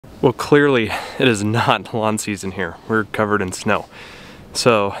Well, clearly it is not lawn season here. We're covered in snow.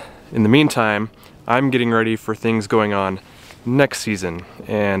 So in the meantime, I'm getting ready for things going on next season.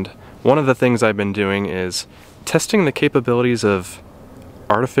 And one of the things I've been doing is testing the capabilities of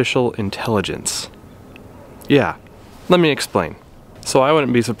artificial intelligence. Yeah, let me explain. So I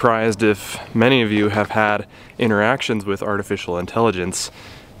wouldn't be surprised if many of you have had interactions with artificial intelligence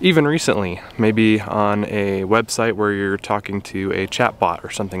even recently, maybe on a website where you're talking to a chatbot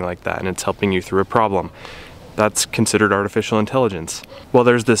or something like that and it's helping you through a problem. That's considered artificial intelligence. Well,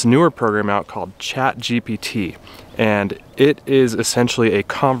 there's this newer program out called ChatGPT, and it is essentially a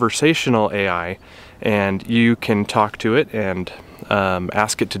conversational AI, and you can talk to it and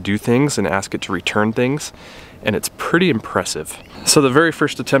ask it to do things and ask it to return things, and it's pretty impressive. So the very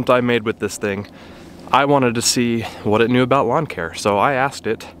first attempt I made with this thing, I wanted to see what it knew about lawn care. So I asked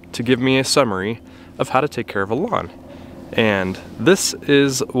it to give me a summary of how to take care of a lawn. And this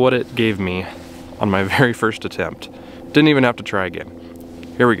is what it gave me on my very first attempt. Didn't even have to try again.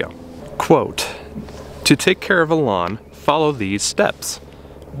 Here we go. Quote, "To take care of a lawn, follow these steps.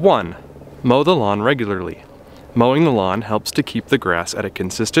 1. Mow the lawn regularly. Mowing the lawn helps to keep the grass at a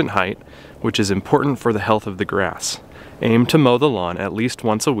consistent height, which is important for the health of the grass. Aim to mow the lawn at least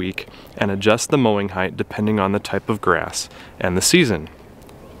once a week and adjust the mowing height depending on the type of grass and the season.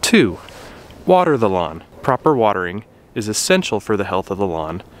 2. Water the lawn. Proper watering is essential for the health of the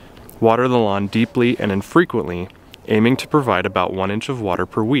lawn. Water the lawn deeply and infrequently, aiming to provide about 1 inch of water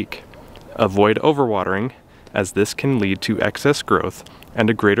per week. Avoid overwatering, as this can lead to excess growth and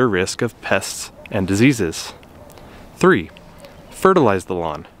a greater risk of pests and diseases. 3. Fertilize the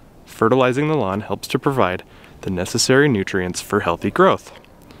lawn. Fertilizing the lawn helps to provide the necessary nutrients for healthy growth.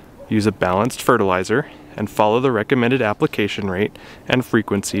 Use a balanced fertilizer and follow the recommended application rate and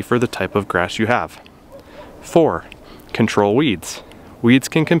frequency for the type of grass you have. 4. Control weeds. Weeds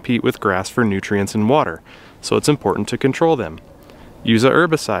can compete with grass for nutrients and water, so it's important to control them. Use a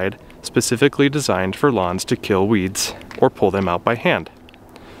herbicide specifically designed for lawns to kill weeds or pull them out by hand.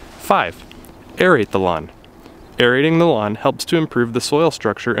 5. Aerate the lawn. Aerating the lawn helps to improve the soil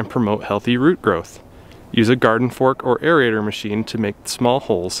structure and promote healthy root growth. Use a garden fork or aerator machine to make small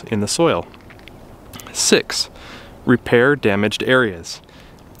holes in the soil. 6. Repair damaged areas.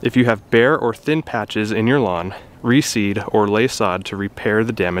 If you have bare or thin patches in your lawn, reseed or lay sod to repair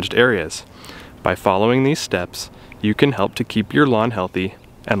the damaged areas. By following these steps, you can help to keep your lawn healthy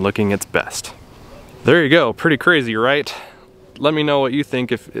and looking its best." There you go, pretty crazy, right? Let me know what you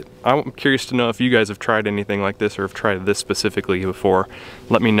think. I'm curious to know if you guys have tried anything like this or have tried this specifically before.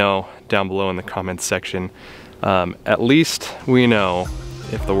 Let me know down below in the comments section. At least we know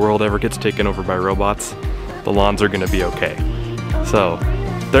if the world ever gets taken over by robots, the lawns are gonna be okay. So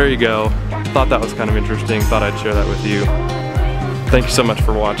there you go. Thought that was kind of interesting. Thought I'd share that with you. Thank you so much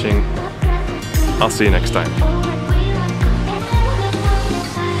for watching. I'll see you next time.